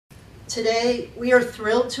Today, we are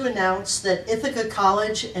thrilled to announce that Ithaca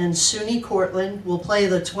College and SUNY Cortland will play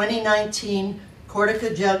the 2019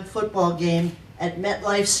 Cortaca Jug football game at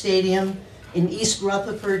Metlife Stadium in East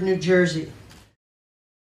Rutherford, New Jersey.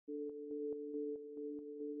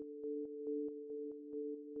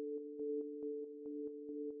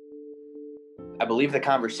 I believe the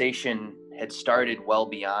conversation had started well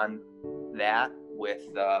beyond that with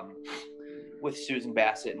Susan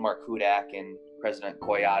Bassett and Mark Hudak and President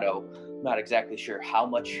Collado. Not exactly sure how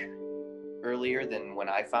much earlier than when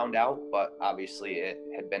I found out, but obviously it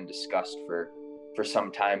had been discussed for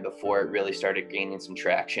some time before it really started gaining some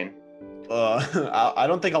traction. I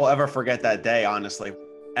don't think I'll ever forget that day, honestly.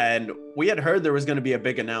 And we had heard there was going to be a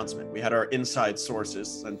big announcement. We had our inside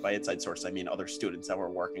sources, and by inside source, I mean other students that were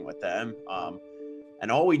working with them.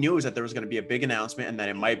 And all we knew is that there was going to be a big announcement and that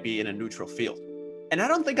it might be in a neutral field. And I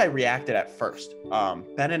don't think I reacted at first.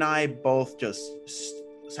 Ben and I both just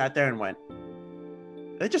sat there and went,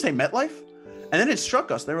 did they just say MetLife? And then it struck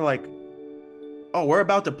us. They were like, oh, we're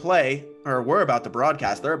about to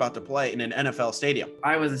broadcast. They're about to play in an NFL stadium.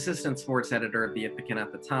 I was assistant sports editor at the Ithaca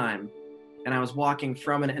at the time, and I was walking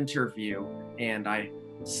from an interview, and I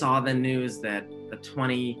saw the news that the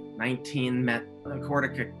 2019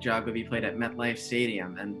 Cortaca Jug would be played at Metlife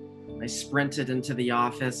Stadium, and I sprinted into the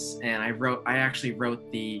office, and I actually wrote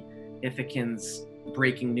the Ithacans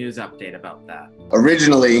breaking news update about that.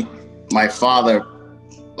 Originally, my father,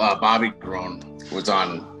 Bobby Grown, was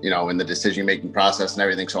on, in the decision-making process and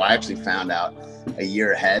everything. So I actually found out a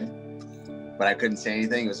year ahead, but I couldn't say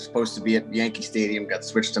anything. It was supposed to be at Yankee Stadium, got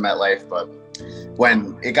switched to MetLife. But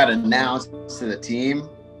when it got announced to the team,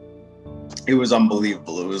 it was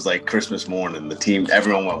unbelievable. It was like Christmas morning. The team,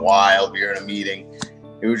 everyone went wild. We were in a meeting.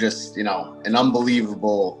 It was just, an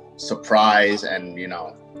unbelievable surprise and,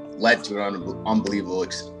 led to an unbelievable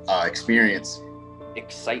experience.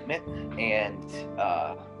 Excitement and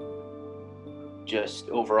just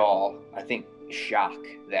overall, I think, shock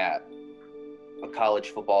that a college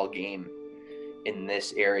football game in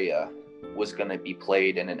this area was going to be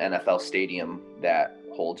played in an NFL stadium that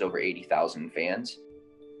holds over 80,000 fans.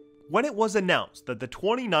 When it was announced that the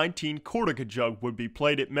 2019 Cortaca Jug would be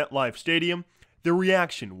played at MetLife Stadium, the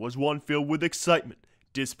reaction was one filled with excitement,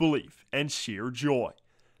 disbelief, and sheer joy.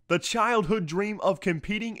 The childhood dream of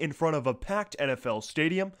competing in front of a packed NFL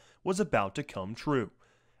stadium was about to come true.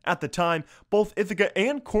 At the time, both Ithaca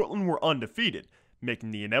and Cortland were undefeated, making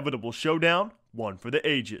the inevitable showdown one for the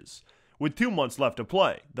ages. With 2 months left to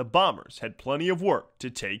play, the Bombers had plenty of work to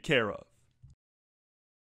take care of.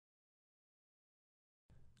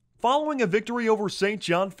 Following a victory over St.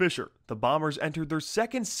 John Fisher, the Bombers entered their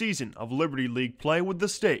second season of Liberty League play with the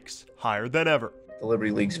stakes higher than ever. The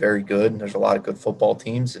Liberty League's very good. There's a lot of good football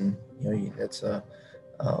teams, and that's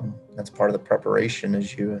part of the preparation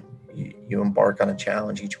as you embark on a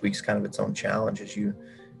challenge. Each week's kind of its own challenge as you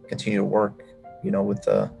continue to work, with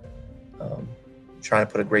trying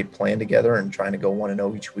to put a great plan together and trying to go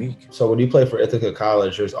 1-0 each week. So when you play for Ithaca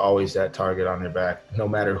College, there's always that target on your back. No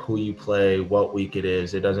matter who you play, what week it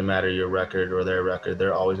is, it doesn't matter your record or their record,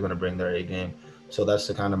 they're always going to bring their A game. So that's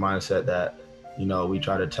the kind of mindset that, we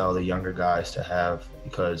try to tell the younger guys to have,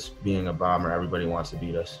 because being a Bomber, everybody wants to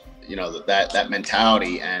beat us. That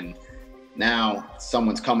mentality, and now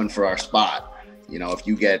someone's coming for our spot. If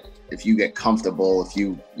you get comfortable, if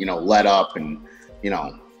you let up and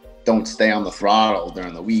don't stay on the throttle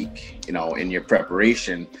during the week, in your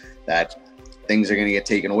preparation, that things are going to get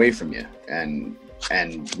taken away from you.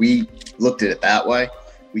 And we looked at it that way.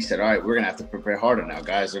 We said, all right, we're going to have to prepare harder now,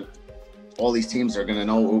 guys. All these teams are going to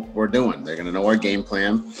know what we're doing. They're going to know our game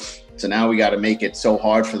plan. So now we got to make it so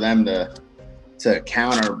hard for them to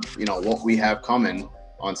counter, what we have coming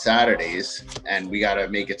on Saturdays. And we got to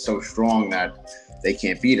make it so strong that they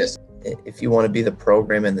can't beat us. If you want to be the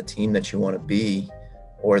program and the team that you want to be,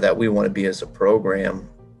 or that we want to be as a program,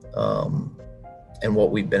 and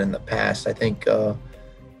what we've been in the past, I think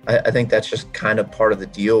that's just kind of part of the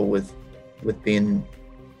deal with being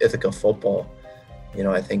Ithaca football.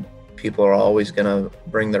 I think people are always going to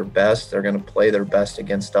bring their best. They're going to play their best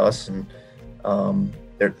against us, and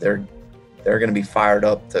they're going to be fired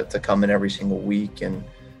up to come in every single week, and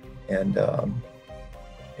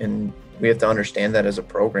we have to understand that as a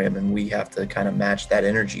program, and we have to kind of match that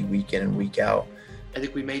energy week in and week out. I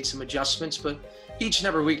think we made some adjustments, but each and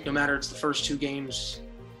every week, no matter it's the first two games,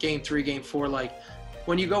 game 3, game 4, like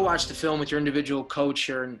when you go watch the film with your individual coach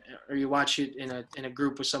or you watch it in a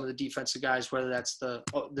group with some of the defensive guys, whether that's the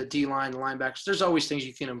D-line, the linebackers, there's always things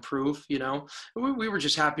you can improve, We were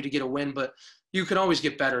just happy to get a win, but you can always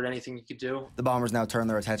get better at anything you could do. The Bombers now turn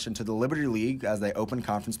their attention to the Liberty League as they open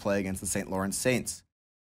conference play against the St. Lawrence Saints.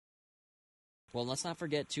 Well, let's not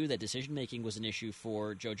forget, too, that decision-making was an issue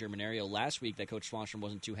for Joe Germinario last week that Coach Swanstrom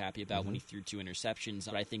wasn't too happy about when he threw 2 interceptions.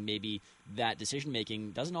 But I think maybe that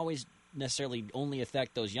decision-making doesn't always necessarily only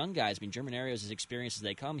affect those young guys. I mean, Germinario's as experienced as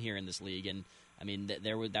they come here in this league, and, I mean,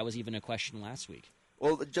 that was even a question last week.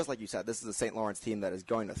 Well, just like you said, this is a St. Lawrence team that is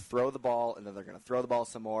going to throw the ball, and then they're going to throw the ball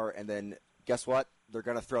some more, and then guess what? They're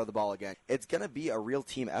going to throw the ball again. It's going to be a real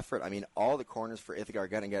team effort. I mean, all the corners for Ithaca are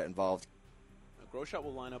going to get involved. Groshot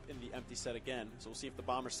will line up in the empty set again, so we'll see if the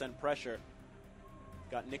Bombers send pressure.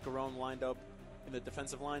 Got Nick Garone lined up in the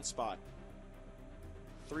defensive line spot.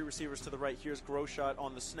 3 receivers to the right. Here's Groshot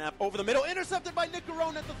on the snap. Over the middle, intercepted by Nick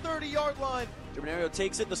Garone at the 30-yard line. Germinario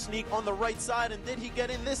takes it, the sneak on the right side, and did he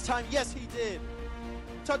get in this time? Yes, he did.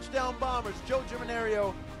 Touchdown Bombers. Joe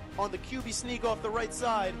Germinario on the QB sneak off the right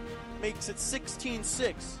side makes it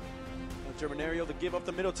 16-6. Germinario to give up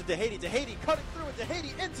the middle to DeHady. DeHady cut it through, and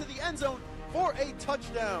DeHady into the end zone for a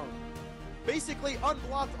touchdown. Basically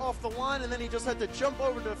unblocked off the line, and then he just had to jump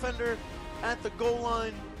over the defender at the goal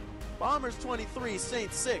line. Bombers 23,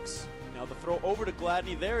 Saints 6. Now the throw over to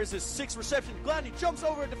Gladney. There is his 6th reception. Gladney jumps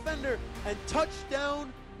over a defender, and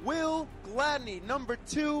touchdown Will Gladney, number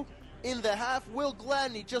 2 in the half. Will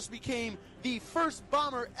Gladney just became the first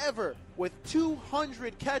Bomber ever with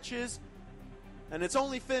 200 catches. And it's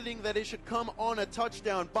only fitting that it should come on a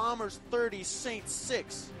touchdown. Bombers 30, Saints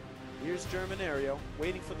 6. Here's Germinario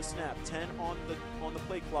waiting for the snap. 10 on the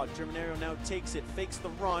play clock. Germinario now takes it, fakes the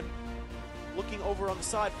run. Looking over on the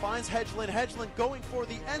side, finds Hedgeland. Hedgeland going for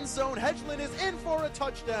the end zone. Hedgeland is in for a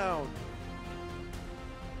touchdown.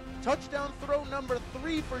 Touchdown throw number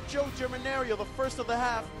 3 for Joe Germinario, the first of the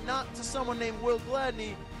half, not to someone named Will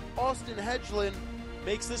Gladney. Austin Hedgeland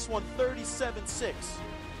makes this one 37-6.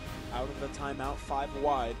 Out of the timeout, 5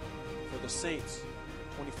 wide for the Saints.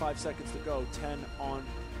 25 seconds to go, 10 on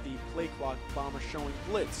the play clock. Bombers showing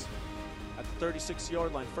blitz at the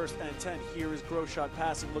 36-yard line, 1st and 10. Here is Groshot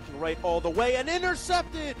passing, looking right all the way, and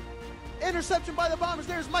intercepted! Interception by the Bombers.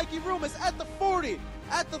 There's Mikey Rumas at the 40,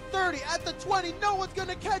 at the 30, at the 20. No one's going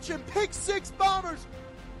to catch him. Pick 6 Bombers.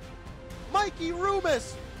 Mikey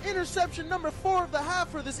Rumas, interception number 4 of the half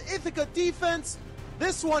for this Ithaca defense.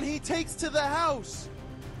 This one he takes to the house.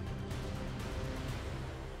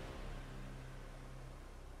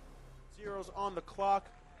 Zeros on the clock,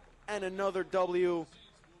 and another W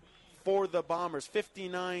for the Bombers,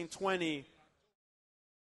 59-20.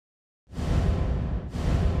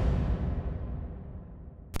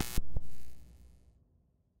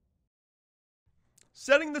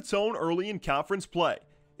 Setting the tone early in conference play,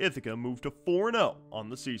 Ithaca moved to 4-0 on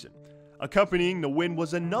the season. Accompanying the win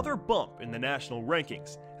was another bump in the national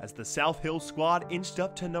rankings as the South Hill squad inched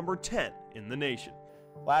up to number 10 in the nation.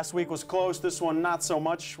 Last week was close, this one not so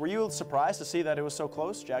much. Were you surprised to see that it was so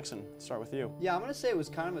close? Jackson, start with you. Yeah, I'm going to say it was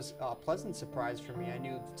kind of a pleasant surprise for me. I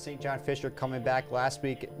knew St. John Fisher coming back last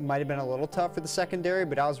week might have been a little tough for the secondary,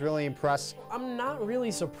 but I was really impressed. I'm not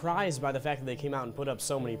really surprised by the fact that they came out and put up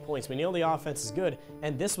so many points. We know the offense is good,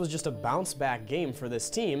 and this was just a bounce-back game for this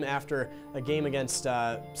team after a game against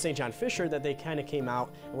St. John Fisher that they kind of came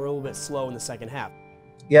out and were a little bit slow in the second half.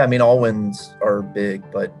 Yeah, I mean, all wins are big,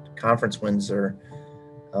 but conference wins are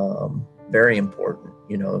very important.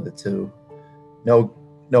 You know,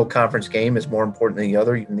 no conference game is more important than the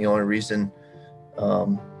other. Even the only reason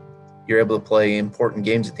you're able to play important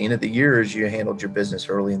games at the end of the year is you handled your business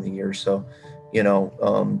early in the year. So, you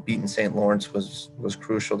know, beating St. Lawrence was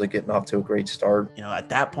crucial to getting off to a great start. You know, at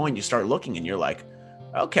that point, you start looking and you're like,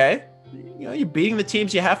 okay, you know, you're beating the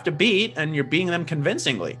teams you have to beat, and you're beating them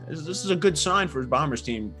convincingly. This is a good sign for his Bombers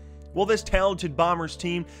team. While this talented Bombers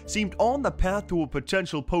team seemed on the path to a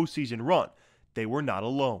potential postseason run, they were not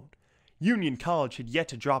alone. Union College had yet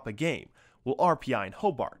to drop a game, while RPI and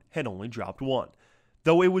Hobart had only dropped 1.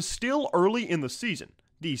 Though it was still early in the season,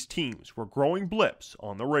 these teams were growing blips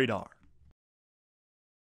on the radar.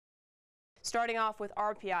 Starting off with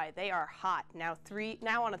RPI, they are hot, now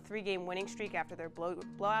on a 3-game winning streak after their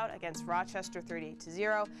blowout against Rochester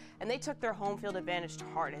 38-0, and they took their home field advantage to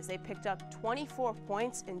heart as they picked up 24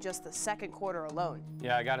 points in just the second quarter alone.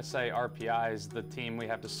 Yeah, I gotta say RPI is the team we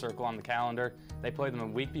have to circle on the calendar. They played them a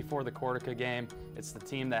week before the Cortaca game. It's the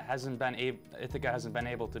team that Ithaca hasn't been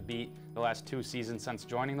able to beat the last 2 seasons since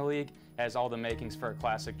joining the league. It has all the makings for a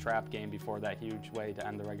classic trap game before that huge way to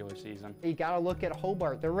end the regular season. You got to look at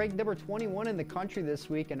Hobart. They're ranked number 21 in the country this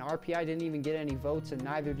week, and RPI didn't even get any votes, and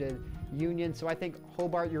neither did Union. So I think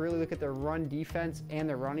Hobart, you really look at their run defense and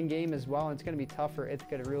their running game as well, and it's going to be tough for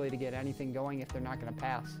Ithaca to get anything going if they're not going to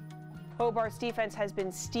pass. Hobart's defense has been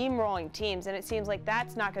steamrolling teams, and it seems like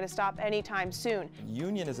that's not going to stop anytime soon.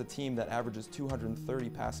 Union is a team that averages 230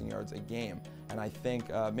 passing yards a game, And I think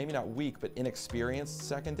maybe not weak, but inexperienced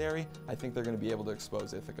secondary. I think they're going to be able to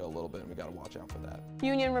expose Ithaca a little bit, and we got to watch out for that.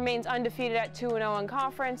 Union remains undefeated at 2-0 in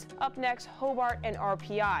conference. Up next, Hobart and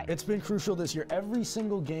RPI. It's been crucial this year. Every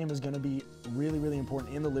single game is going to be really, really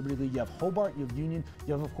important in the Liberty League. You have Hobart, you have Union,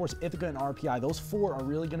 you have, of course, Ithaca and RPI. Those four are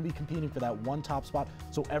really going to be competing for that one top spot.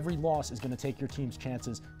 So every loss is going to take your team's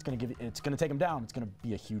chances. It's going to take them down. It's going to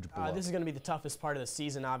be a huge blow. This is going to be the toughest part of the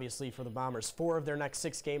season, obviously, for the Bombers. 4 of their next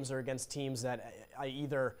 6 games are against teams that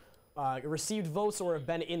either received votes or have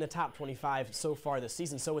been in the top 25 so far this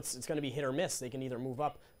season. So it's going to be hit or miss. They can either move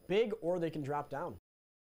up big or they can drop down.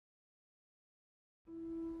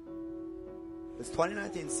 This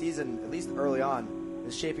 2019 season, at least early on,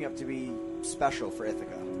 is shaping up to be special for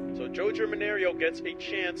Ithaca. So Joe Germanario gets a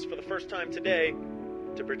chance for the first time today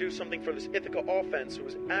to produce something for this Ithaca offense, who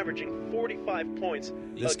was averaging 45 points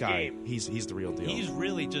this a guy, game. He's the real deal. He's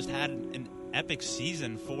really just had an epic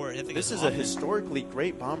season for Ithaca. This is a historically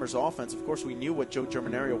great Bombers offense. Of course, we knew what Joe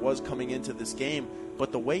Germanario was coming into this game,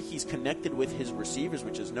 but the way he's connected with his receivers,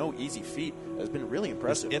 which is no easy feat, has been really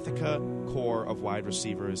impressive. This Ithaca core of wide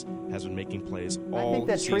receivers has been making plays all I think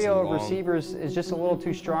that season trio of long. receivers is just a little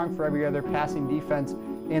too strong for every other passing defense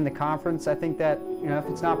in the conference. I think that, if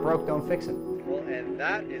it's not broke, don't fix it. Well, and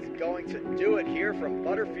that is going to do it here from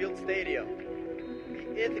Butterfield Stadium.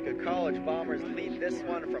 The Ithaca College Bombers lead this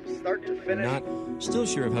one from start to finish. Not still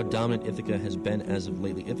sure of how dominant Ithaca has been as of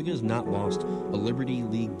lately. Ithaca has not lost a Liberty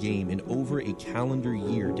League game in over a calendar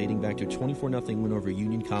year, dating back to a 24-0 win over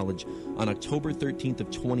Union College on October 13th of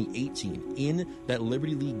 2018. In that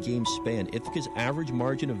Liberty League game span, Ithaca's average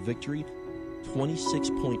margin of victory,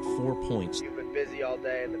 26.4 points. You've been busy all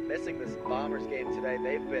day, and missing this Bombers game today.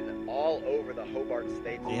 They've been all over the Hobart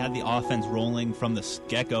State. They had the offense rolling from the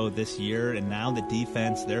get-go this year, and now the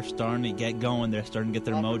defense, they're starting to get going. They're starting to get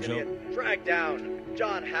their mojo. Dragged down.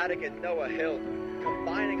 John Haddock and Noah Hill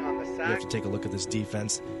combining on the sack. You have to take a look at this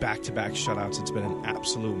defense. Back-to-back shutouts. It's been an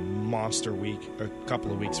absolute monster week, a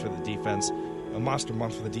couple of weeks for the defense. A monster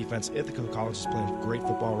month for the defense. Ithaca College is playing great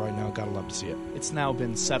football right now. Gotta love to see it. It's now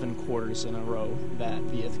been 7 quarters in a row that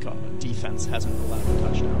the Ithaca defense hasn't allowed a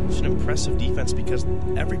touchdown. It's an impressive defense because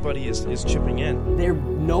everybody is chipping in. They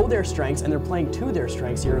know their strengths, and they're playing to their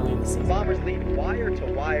strengths here early in the season. Bombers lead wire to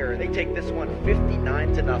wire. They take this one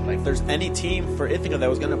 59-0. If there's any team for Ithaca that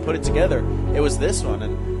was going to put it together, it was this one,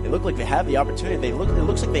 and they look like they have the opportunity. It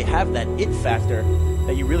looks like they have that it factor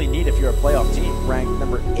that you really need if you're a playoff team. Ranked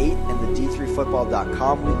number 8 in the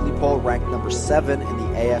D3Football.com weekly poll, ranked number 7 in the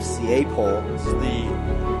AFCA poll. This is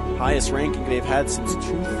the highest ranking they've had since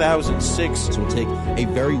 2006. So it'll take a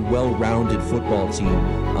very well-rounded football team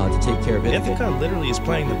to take care of it. Ithaca literally is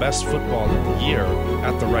playing the best football of the year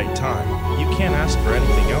at the right time. You can't ask for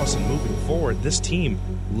anything else, and moving forward, this team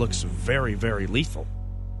looks very, very lethal.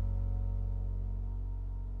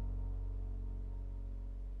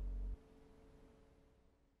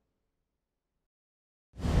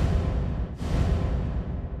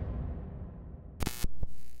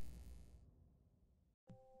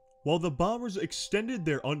 While the Bombers extended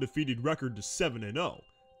their undefeated record to 7-0,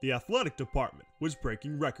 the athletic department was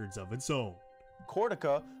breaking records of its own.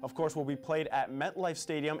 Cortaca, of course, will be played at Metlife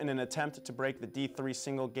Stadium in an attempt to break the D3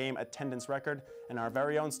 single game attendance record, and our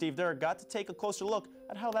very own Steve Durr got to take a closer look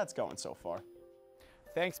at how that's going so far.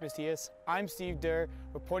 Thanks, Matthias. I'm Steve Durr,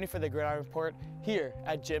 reporting for the Gridiron Report here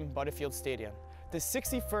at Jim Butterfield Stadium. The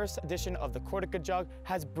 61st edition of the Cortaca Jug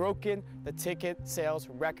has broken the ticket sales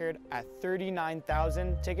record at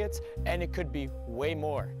 39,000 tickets, and it could be way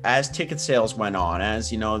more. As ticket sales went on, as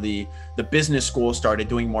the business school started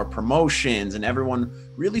doing more promotions, and everyone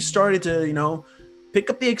really started to pick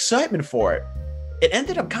up the excitement for it, it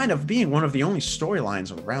ended up kind of being one of the only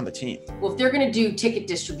storylines around the team. Well, if they're going to do ticket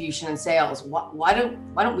distribution and sales, why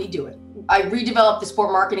don't we do it? I redeveloped the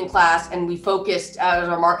sport marketing class, and we focused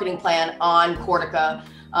our marketing plan on Cortaca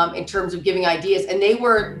in terms of giving ideas. And they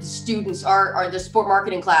were the students, the sport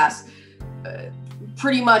marketing class,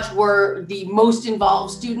 pretty much were the most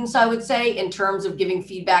involved students, I would say, in terms of giving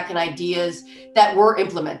feedback and ideas that were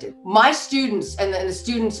implemented. My students and the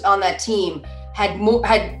students on that team had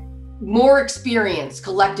more experience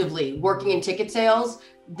collectively working in ticket sales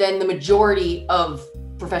than the majority of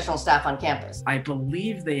professional staff on campus. I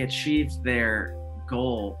believe they achieved their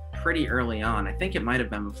goal pretty early on. I think it might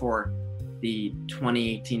have been before the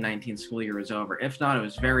 2018-19 school year was over. If not, it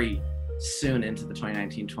was very soon into the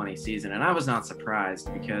 2019-20 season. And I was not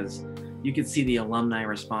surprised because you could see the alumni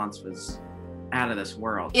response was out of this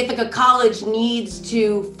world. Ithaca College needs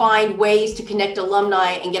to find ways to connect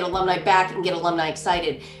alumni and get alumni back and get alumni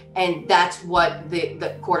excited. And that's what the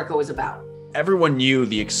Cortaca was about. Everyone knew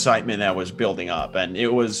the excitement that was building up, and it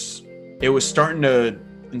was it was starting to,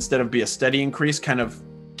 instead of be a steady increase, kind of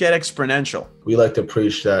get exponential. We like to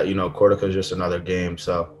preach that, Cortaca is just another game.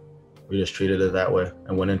 So we just treated it that way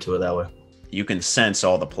and went into it that way. You can sense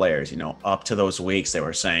all the players, up to those weeks, they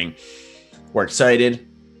were saying, we're excited,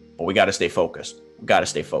 but we got to stay focused. We got to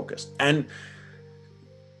stay focused. And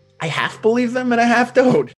I half believe them and I half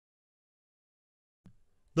don't.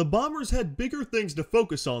 The Bombers had bigger things to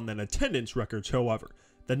focus on than attendance records, however.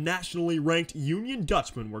 The nationally ranked Union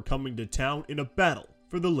Dutchmen were coming to town in a battle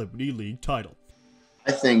for the Liberty League title.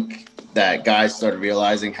 I think that guys started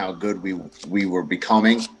realizing how good we were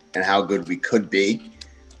becoming and how good we could be.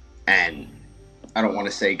 And I don't want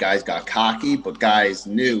to say guys got cocky, but guys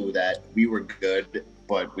knew that we were good,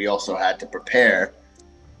 but we also had to prepare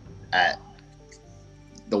at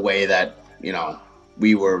the way that,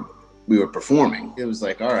 we were performing. It was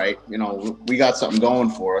like, all right, we got something going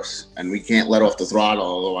for us and we can't let off the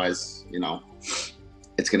throttle. Otherwise,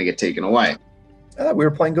 it's going to get taken away. We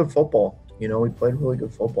were playing good football. We played really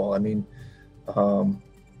good football. I mean,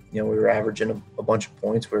 we were averaging a bunch of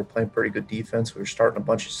points. We were playing pretty good defense. We were starting a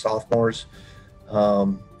bunch of sophomores,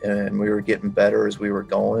 and we were getting better as we were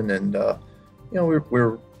going. And, we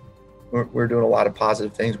were doing a lot of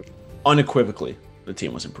positive things. Unequivocally, the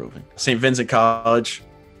team was improving. St. Vincent College,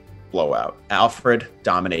 blowout. Alfred,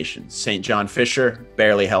 domination. St. John Fisher,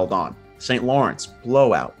 barely held on. St. Lawrence,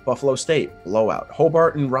 blowout. Buffalo State, blowout.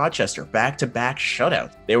 Hobart and Rochester, back-to-back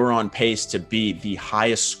shutouts. They were on pace to be the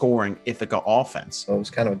highest scoring Ithaca offense. So it was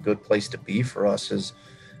kind of a good place to be for us, as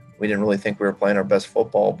we didn't really think we were playing our best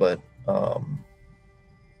football, but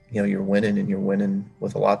you're winning, and you're winning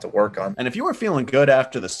with a lot to work on. And if you were feeling good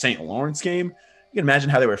after the St. Lawrence game, you can imagine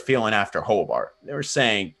how they were feeling after Hobart. They were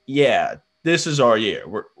saying, yeah, this is our year.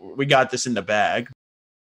 We got this in the bag.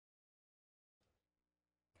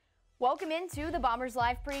 Welcome into the Bombers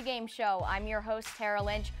Live pregame show. I'm your host, Tara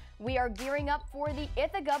Lynch. We are gearing up for the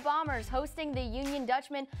Ithaca Bombers hosting the Union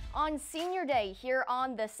Dutchmen on Senior Day here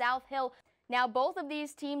on the South Hill. Now, both of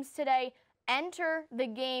these teams today enter the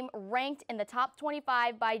game ranked in the top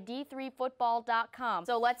 25 by D3Football.com.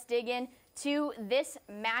 So let's dig in to this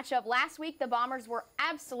matchup. Last week, the Bombers were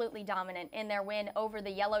absolutely dominant in their win over the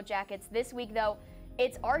Yellow Jackets. This week, though,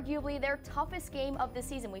 it's arguably their toughest game of the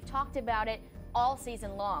season. We've talked about it all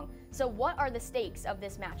season long. So what are the stakes of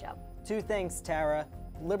this matchup? Two things, Tara.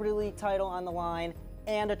 Liberty League title on the line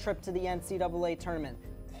and a trip to the NCAA tournament.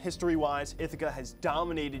 History-wise, Ithaca has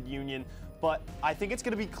dominated Union, but I think it's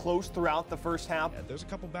going to be close throughout the first half. Yeah, there's a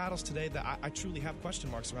couple battles today that I truly have question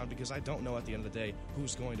marks around, because I don't know at the end of the day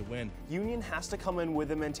who's going to win. Union has to come in with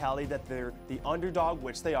the mentality that they're the underdog,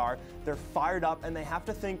 which they are. They're fired up, and they have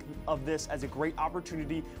to think of this as a great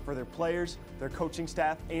opportunity for their players, their coaching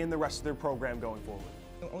staff, and the rest of their program going forward.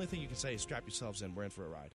 The only thing you can say is strap yourselves in. We're in for a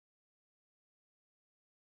ride.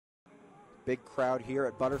 Big crowd here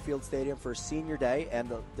at Butterfield Stadium for Senior Day and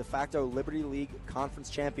the de facto Liberty League Conference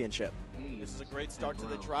Championship. This is a great start to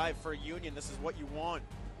the drive for Union. This is what you want.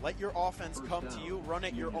 Let your offense come to you. Run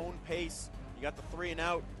at your own pace. You got the 3 and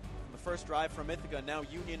out from the first drive from Ithaca. Now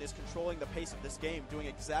Union is controlling the pace of this game, doing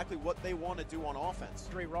exactly what they want to do on offense.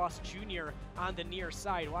 Dre Ross Jr. on the near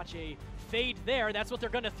side. Watch a fade there. That's what they're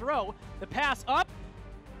going to throw. The pass up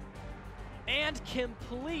and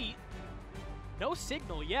complete. No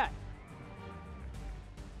signal yet.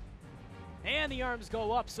 And the arms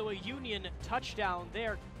go up, so a Union touchdown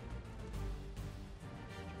there.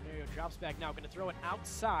 Mario drops back now, going to throw it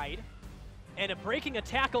outside. And breaking a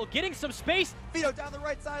tackle, getting some space. Vito down the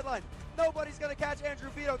right sideline. Nobody's going to catch Andrew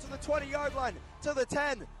Vito to the 20-yard line, to the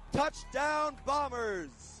 10. Touchdown,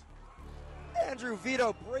 Bombers. Andrew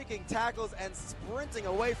Vito breaking tackles and sprinting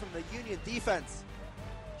away from the Union defense.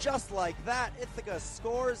 Just like that, Ithaca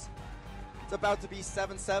scores. It's about to be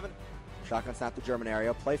 7-7. Shotgun snap to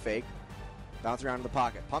Germanario, play fake. Bounce around in the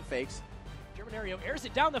pocket, pump fakes. Germanario airs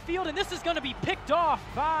it down the field, and this is going to be picked off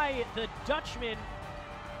by the Dutchman.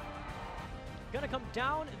 Going to come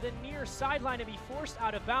down the near sideline and be forced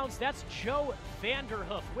out of bounds. That's Joe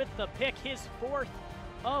Vanderhoof with the pick, his 4th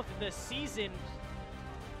of the season.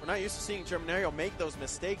 We're not used to seeing Germanario make those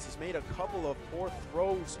mistakes. He's made a couple of poor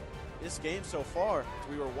throws this game so far.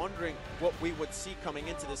 We were wondering what we would see coming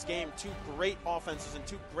into this game. 2 great offenses and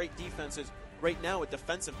 2 great defenses. Right now, a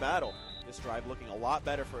defensive battle. This drive looking a lot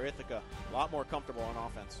better for Ithaca, a lot more comfortable on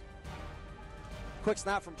offense. Quick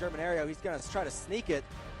snap from Germanario. He's going to try to sneak it.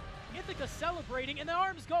 Ithaca celebrating, and the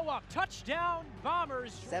arms go up. Touchdown,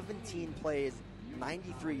 Bombers. 17 plays,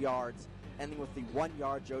 93 yards, ending with the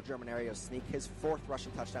 1-yard Joe Germanario sneak, his 4th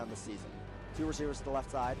rushing touchdown this season. 2 receivers to the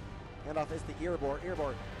left side. Handoff is to Earbor.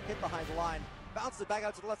 Earbor hit behind the line, bounces it back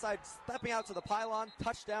out to the left side, stepping out to the pylon.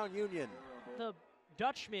 Touchdown, Union. The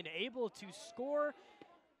Dutchman able to score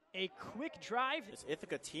a quick drive. This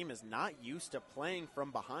Ithaca team is not used to playing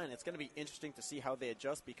from behind. It's going to be interesting to see how they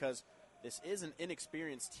adjust because this is an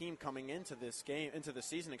inexperienced team coming into this game, into the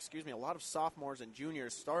season, a lot of sophomores and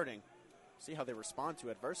juniors starting. See how they respond to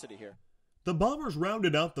adversity here. The Bombers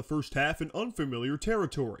rounded out the first half in unfamiliar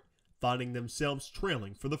territory, finding themselves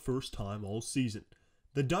trailing for the first time all season.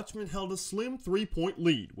 The Dutchmen held a slim 3-point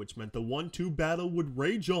lead, which meant the 1-2 battle would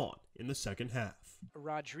rage on in the second half.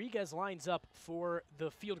 Rodriguez lines up for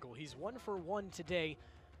the field goal. He's 1 for 1 today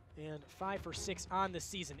and 5 for 6 on the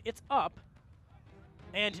season. It's up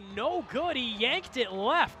and no good. He yanked it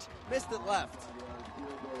left. Missed it left.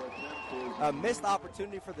 A missed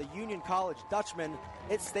opportunity for the Union College Dutchmen.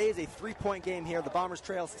 It stays a 3-point game here. The Bombers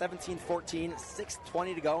trail 17-14,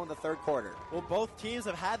 6:20 to go in the third quarter. Well, both teams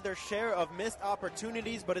have had their share of missed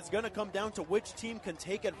opportunities, but it's going to come down to which team can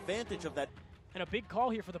take advantage of that. And a big call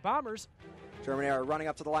here for the Bombers. Germanero running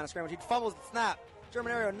up to the line of scrimmage. He fumbles the snap.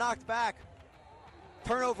 Germanero knocked back.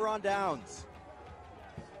 Turnover on downs.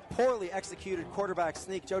 Poorly executed quarterback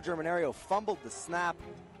sneak. Joe Germanero fumbled the snap,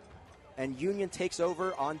 and Union takes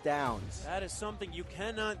over on downs. That is something you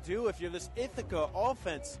cannot do if you're this Ithaca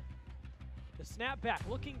offense. The snap back,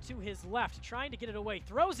 looking to his left, trying to get it away.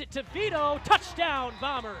 Throws it to Vito. Touchdown,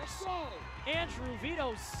 Bombers. Andrew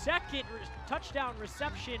Vito's second touchdown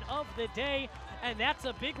reception of the day, and that's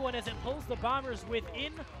a big one as it pulls the Bombers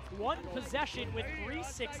within one possession with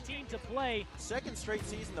 3:16 to play. Second straight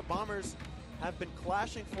season, the Bombers have been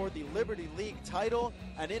clashing for the Liberty League title,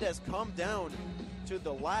 and it has come down to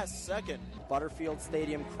the last second. Butterfield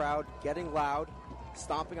Stadium crowd getting loud,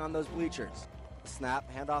 stomping on those bleachers.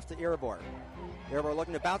 Snap, handoff to Iribor. Iribor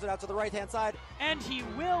looking to bounce it out to the right-hand side. And he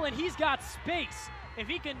will, and he's got space. If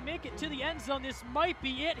he can make it to the end zone, this might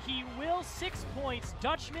be it. He will. 6 points.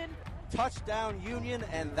 Dutchman. Touchdown Union,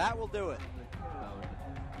 and that will do it.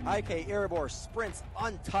 IK Iribor sprints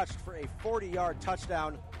untouched for a 40-yard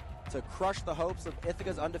touchdown to crush the hopes of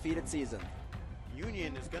Ithaca's undefeated season.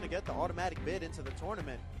 Union is going to get the automatic bid into the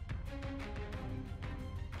tournament.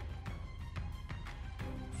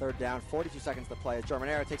 Third down, 42 seconds to play as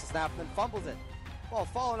Germanero takes a snap and then fumbles it. Ball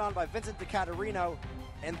fallen on by Vincent DeCaterino,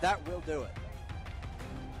 and that will do it.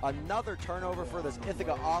 Another turnover for this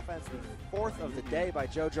Ithaca offense, the fourth of the day by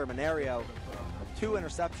Joe Germanero. 2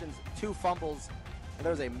 interceptions, 2 fumbles, and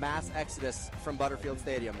there's a mass exodus from Butterfield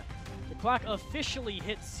Stadium. The clock officially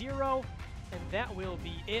hits 0, and that will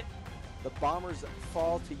be it. The Bombers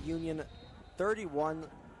fall to Union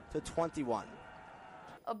 31-21.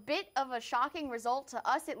 A bit of a shocking result to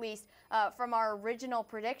us, at least, from our original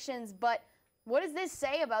predictions, but what does this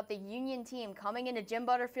say about the Union team coming into Jim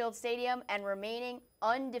Butterfield Stadium and remaining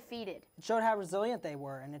undefeated? It showed how resilient they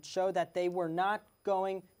were, and it showed that they were not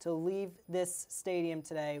going to leave this stadium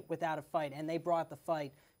today without a fight, and they brought the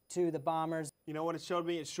fight to the Bombers. You know what it showed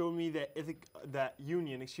me? It showed me that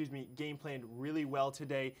Union, game planned really well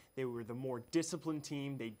today. They were the more disciplined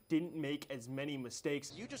team. They didn't make as many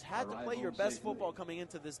mistakes. You just had to play your best football coming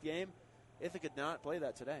into this game. Ithaca did not play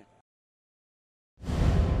that today.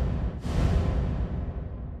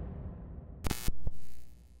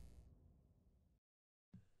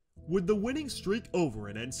 With the winning streak over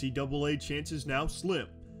and NCAA chances now slim,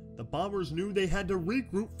 the Bombers knew they had to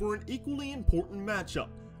regroup for an equally important matchup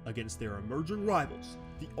against their emerging rivals,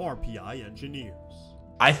 the RPI Engineers.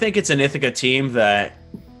 I think it's an Ithaca team that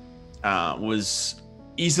was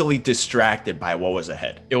easily distracted by what was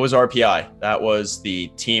ahead. It was RPI. That was the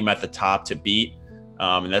team at the top to beat,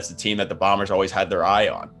 and that's the team that the Bombers always had their eye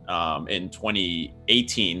on. In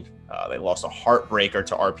 2018, they lost a heartbreaker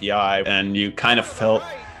to RPI, and you kind of felt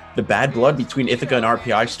the bad blood between Ithaca and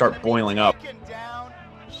RPI start boiling up. Down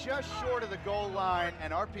just short of the goal line,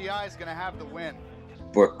 and RPI is going to have the win.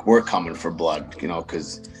 We're coming for blood,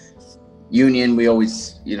 because Union, we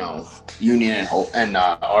always, Union and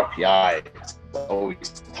RPI, it's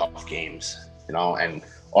always tough games, and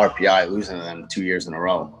RPI losing to them 2 years in a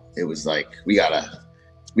row. It was like, we gotta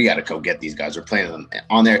go get these guys. We're playing them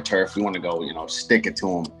on their turf. We want to go, stick it to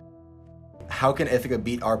them. How can Ithaca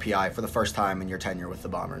beat RPI for the first time in your tenure with the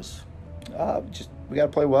Bombers? We got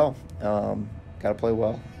to play well. Got to play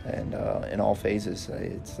well, and in all phases.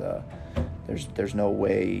 There's no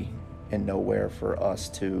way and nowhere for us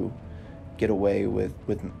to get away with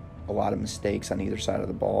a lot of mistakes on either side of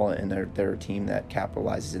the ball, and they're a team that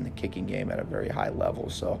capitalizes in the kicking game at a very high level.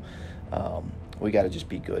 So we got to just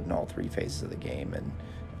be good in all 3 phases of the game, and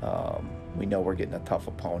we know we're getting a tough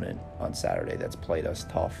opponent on Saturday that's played us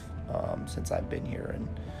tough since I've been here,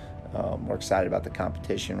 and we're excited about the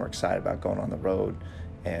competition. We're excited about going on the road,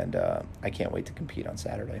 and I can't wait to compete on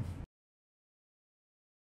Saturday.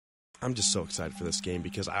 I'm just so excited for this game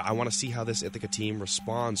because I want to see how this Ithaca team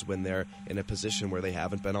responds when they're in a position where they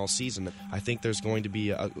haven't been all season. I think there's going to be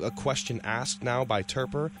a question asked now by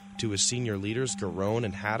Turper to his senior leaders, Garone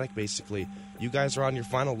and Haddock. Basically, you guys are on your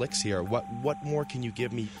final licks here. What more can you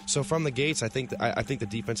give me? So from the gates, I think the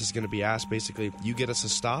defense is going to be asked, basically, you get us a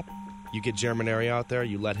stop, you get Germanary out there,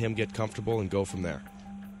 you let him get comfortable and go from there.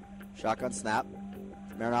 Shotgun snap.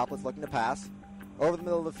 Marinopoulos looking to pass. Over the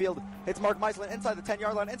middle of the field, hits Mark Meisland inside the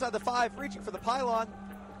 10-yard line, inside the 5, reaching for the pylon.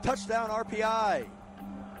 Touchdown RPI.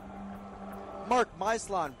 Mark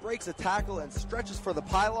Meisland breaks a tackle and stretches for the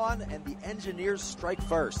pylon, and the Engineers strike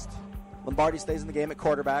first. Lombardi stays in the game at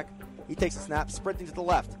quarterback. He takes a snap, sprinting to the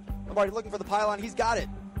left. Lombardi looking for the pylon. He's got it.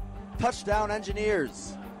 Touchdown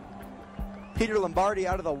Engineers. Peter Lombardi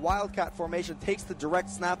out of the Wildcat formation takes the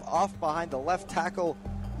direct snap off behind the left tackle,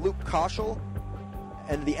 Luke Koschel.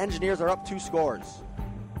 And the Engineers are up 2 scores.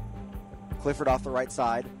 Clifford off the right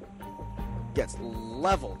side. Gets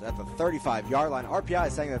leveled at the 35-yard line. RPI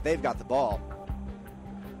is saying that they've got the ball.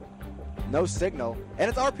 No signal. And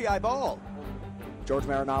it's RPI ball. George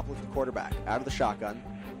Marinopoulos, the quarterback, out of the shotgun.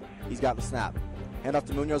 He's got the snap. Hand off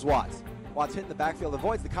to Munoz Watts. Watts hitting the backfield,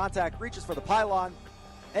 avoids the contact, reaches for the pylon,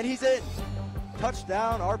 and he's in.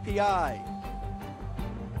 Touchdown RPI.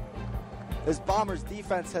 This Bombers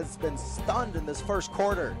defense has been stunned in this first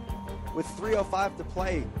quarter. With 3:05 to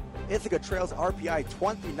play, Ithaca trails RPI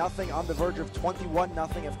 20-0 on the verge of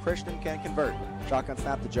 21-0 if Christian can convert. Shotgun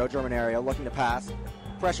snap to Joe Germanario looking to pass.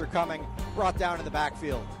 Pressure coming, brought down in the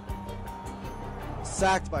backfield.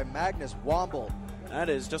 Sacked by Magnus Womble. That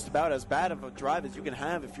is just about as bad of a drive as you can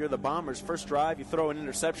have if you're the Bombers. First drive, you throw an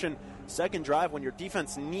interception. Second drive, when your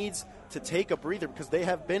defense needs to take a breather because they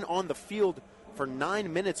have been on the field for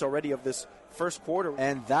 9 minutes already of this first quarter.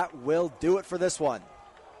 And that will do it for this one.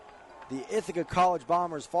 The Ithaca College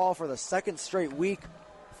Bombers fall for the second straight week,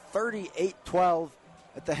 38-12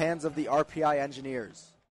 at the hands of the RPI Engineers.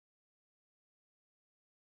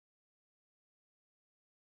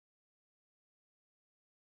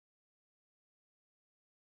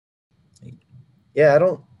 Yeah, I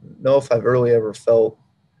don't know if I've really ever felt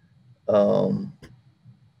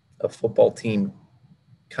a football team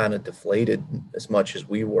kind of deflated as much as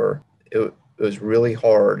we were. It was really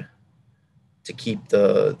hard to keep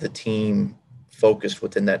the team focused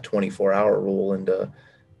within that 24-hour rule and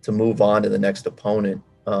to move on to the next opponent.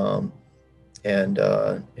 And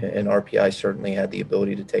RPI certainly had the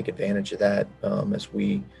ability to take advantage of that as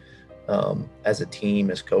we, as a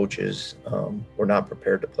team, as coaches, were not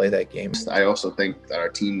prepared to play that game. I also think that our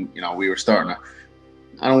team, we were starting to,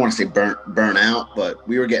 I don't want to say burn out, but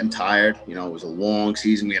we were getting tired. It was a long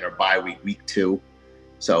season. We had our bye week 2.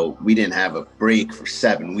 So we didn't have a break for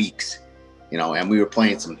 7 weeks, and we were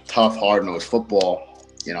playing some tough, hard-nosed football,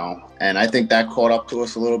 and I think that caught up to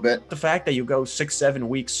us a little bit. The fact that you go 6-7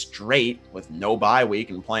 weeks straight with no bye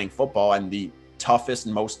week and playing football and the toughest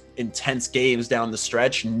and most intense games down the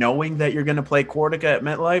stretch, knowing that you're going to play Cortaca at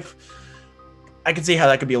MetLife, I can see how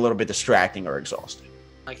that could be a little bit distracting or exhausting.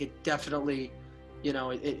 Like, it definitely,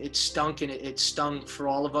 it stunk, and it stung for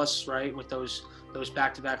all of us, right, with those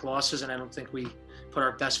back-to-back losses, and I don't think we put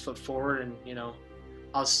our best foot forward. And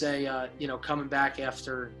I'll say coming back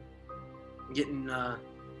after getting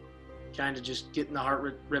kind of just getting the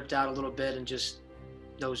heart ripped out a little bit, and just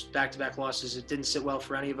those back-to-back losses, it didn't sit well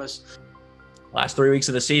for any of us. Last 3 weeks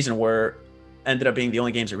of the season ended up being the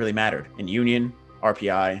only games that really mattered in Union,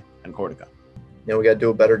 RPI, and Cortaca. We got to do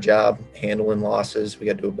a better job handling losses. We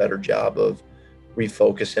got to do a better job of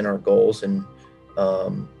refocusing our goals and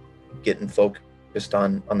getting focused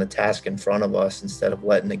on the task in front of us instead of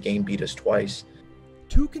letting the game beat us twice.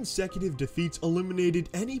 2 consecutive defeats eliminated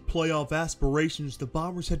any playoff aspirations the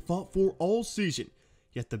Bombers had fought for all season,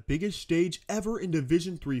 yet the biggest stage ever in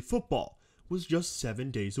Division III football was just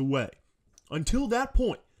 7 days away. Until that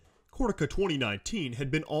point, Cortaca 2019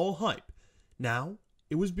 had been all hype. Now,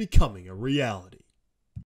 it was becoming a reality.